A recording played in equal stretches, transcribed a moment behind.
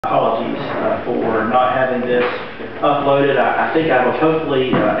for not having this uploaded. I think I was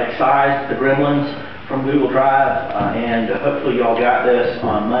hopefully excised the gremlins from Google Drive, and hopefully y'all got this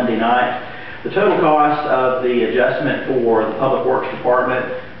on Monday night. The total cost of the adjustment for the Public Works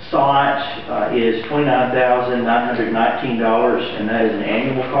Department site is $29,919, and that is an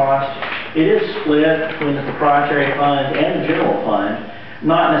annual cost. It is split between the proprietary fund and the general fund.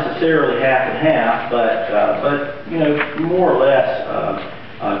 Not necessarily half and half, but you know, more or less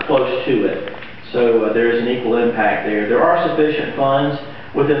close to it. So there is an equal impact there. There are sufficient funds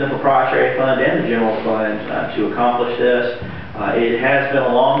within the proprietary fund and the general fund to accomplish this. It has been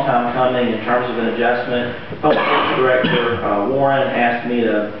a long time coming in terms of an adjustment. Public Works Director Warren asked me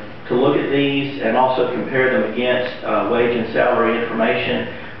to look at these and also compare them against wage and salary information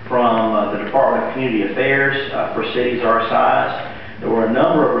from the Department of Community Affairs for cities our size. There were a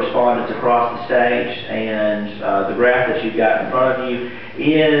number of respondents across the stage, and the graph that you've got in front of you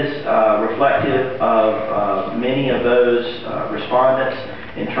is reflective of many of those respondents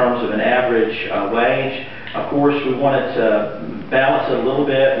in terms of an average wage. Of course, we wanted to balance it a little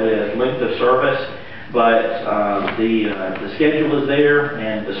bit with length of service, but the schedule is there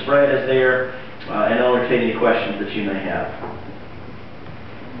and the spread is there, and I'll entertain any questions that you may have.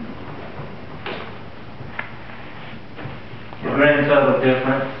 The grand total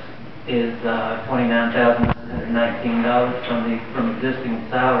difference is $29,919 from existing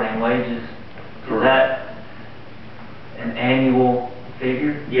salary and wages. Is that an annual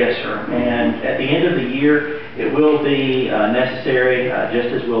figure? Yes, sir. And at the end of the year, it will be necessary, just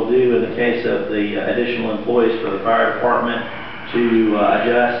as we'll do in the case of the additional employees for the fire department, to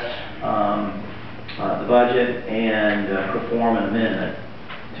adjust the budget and perform an amendment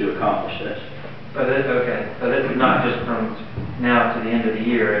to accomplish this. So this, okay. So this is not just from now to the end of the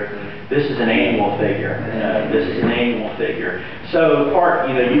year. This is an annual figure. This is an annual figure. So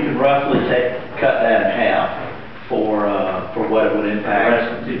you can roughly cut that in half for what it would impact. The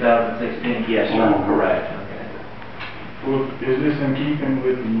rest of 2016. Yes, sir. Correct. Okay. Well, is this in keeping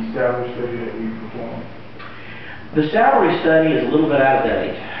with the salary study that we performed? The salary study is a little bit out of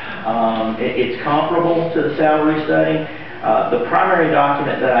date. It's comparable to the salary study. The primary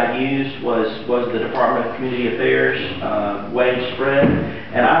document that I used was the Department of Community Affairs wage spread,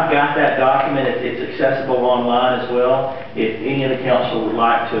 and I've got that document. It's accessible online as well. If any of the council would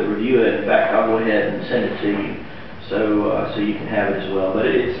like to review it, in fact, I'll go ahead and send it to you, so you can have it as well. But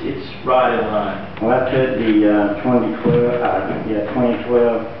it's right in line. Well, I took the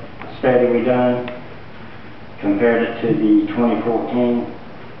 2012 study we done, compared it to the 2014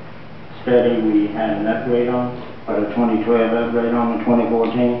 study we had an upgrade on. For the 2012 upgrade on the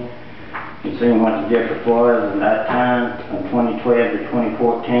 2014, and seeing what the difference was at that time from 2012 to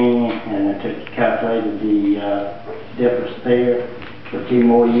 2014, and I calculated the difference there for 2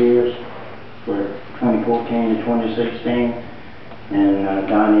 more years for 2014 to 2016, and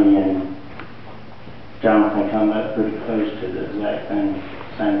Donnie and Jonathan come up pretty close to the exact thing,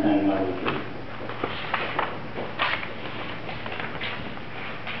 same thing like we did.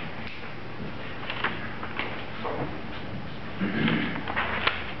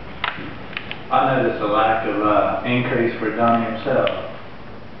 I noticed a lack of increase for Donnie himself.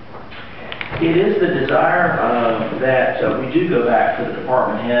 It is the desire that we do go back to the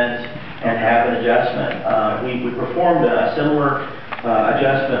department heads and have an adjustment. We performed a similar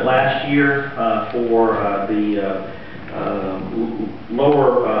adjustment last year for the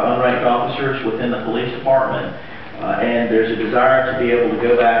lower unranked officers within the police department. And there's a desire to be able to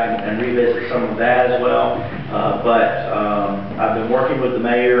go back and revisit some of that as well. But I've been working with the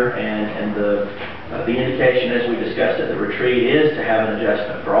mayor, and the indication, as we discussed at the retreat, is to have an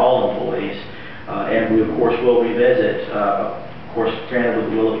adjustment for all employees. And we, of course, will revisit, of course, granted with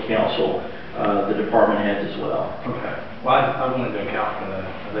the will of the council, the department heads as well. Okay. Well, I wanted to account for that.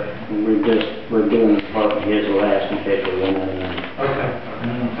 We're doing the department heads will ask in case we run out of money. Okay.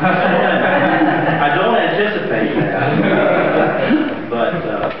 I don't anticipate that, but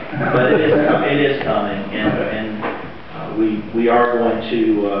it is coming, and we are going to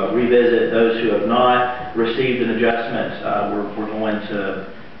revisit those who have not received an adjustment. We're going to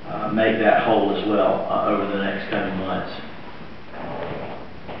make that whole as well over the next coming months.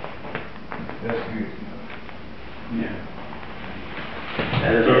 That's good. Yeah.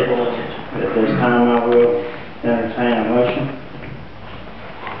 That is our full intention. At this time, I will entertain a motion.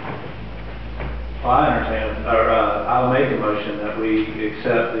 Well, I'll make a motion that we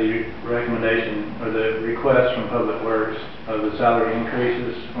accept the recommendation or the request from Public Works of the salary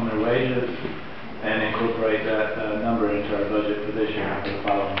increases on their wages and incorporate that number into our budget for this year and for the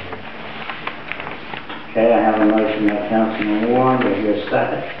following year. Okay, I have a motion by Councilman Warren. Do I hear a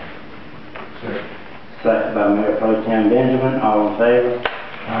second? Second by Mayor Pro Tem Benjamin, all in favor?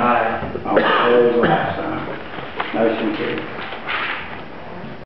 Aye. All opposed, like sign. Motion carried.